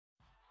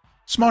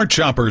Smart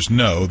shoppers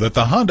know that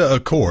the Honda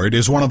Accord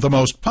is one of the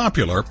most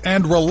popular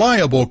and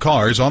reliable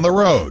cars on the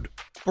road.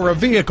 For a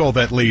vehicle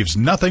that leaves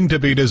nothing to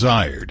be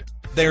desired,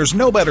 there's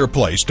no better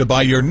place to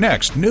buy your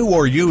next new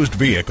or used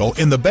vehicle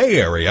in the Bay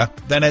Area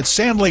than at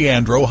San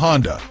Leandro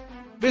Honda.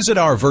 Visit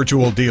our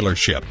virtual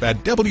dealership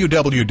at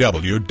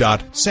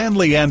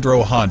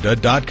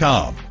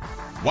www.sanleandrohonda.com.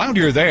 While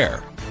you're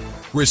there,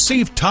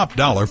 receive top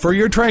dollar for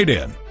your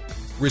trade-in.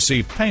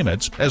 Receive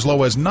payments as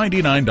low as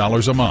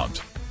 $99 a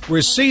month.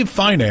 Receive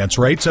finance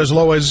rates as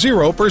low as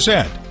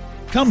 0%.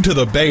 Come to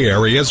the Bay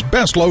Area's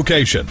best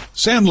location,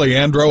 San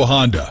Leandro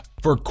Honda,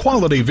 for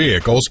quality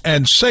vehicles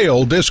and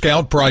sale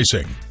discount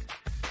pricing.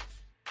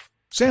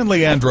 San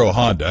Leandro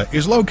Honda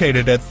is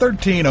located at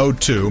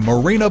 1302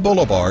 Marina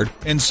Boulevard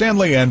in San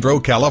Leandro,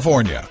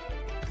 California.